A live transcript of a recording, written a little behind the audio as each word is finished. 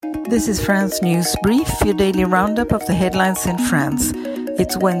This is France News Brief, your daily roundup of the headlines in France.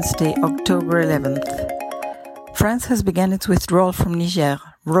 It's Wednesday, October 11th. France has begun its withdrawal from Niger.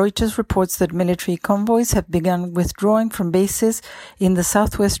 Reuters reports that military convoys have begun withdrawing from bases in the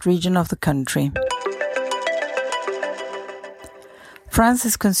southwest region of the country. France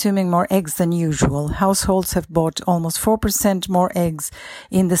is consuming more eggs than usual. Households have bought almost 4% more eggs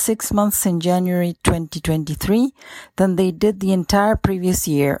in the 6 months in January 2023 than they did the entire previous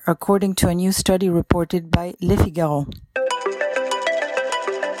year, according to a new study reported by Le Figaro.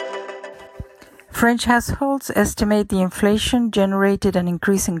 French households estimate the inflation generated an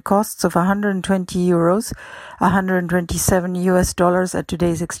increase in costs of 120 euros, $127 at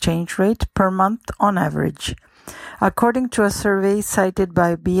today's exchange rate per month on average. According to a survey cited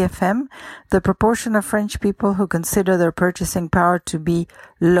by BFM, the proportion of French people who consider their purchasing power to be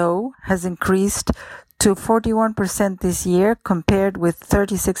low has increased to 41% this year, compared with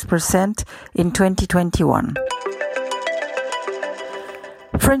 36% in 2021.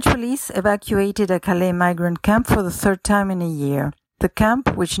 French police evacuated a Calais migrant camp for the third time in a year. The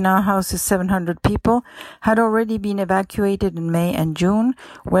camp, which now houses 700 people, had already been evacuated in May and June,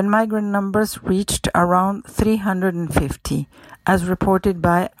 when migrant numbers reached around 350, as reported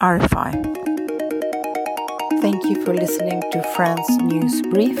by RFI. Thank you for listening to France News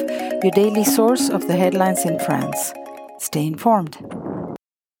Brief, your daily source of the headlines in France. Stay informed.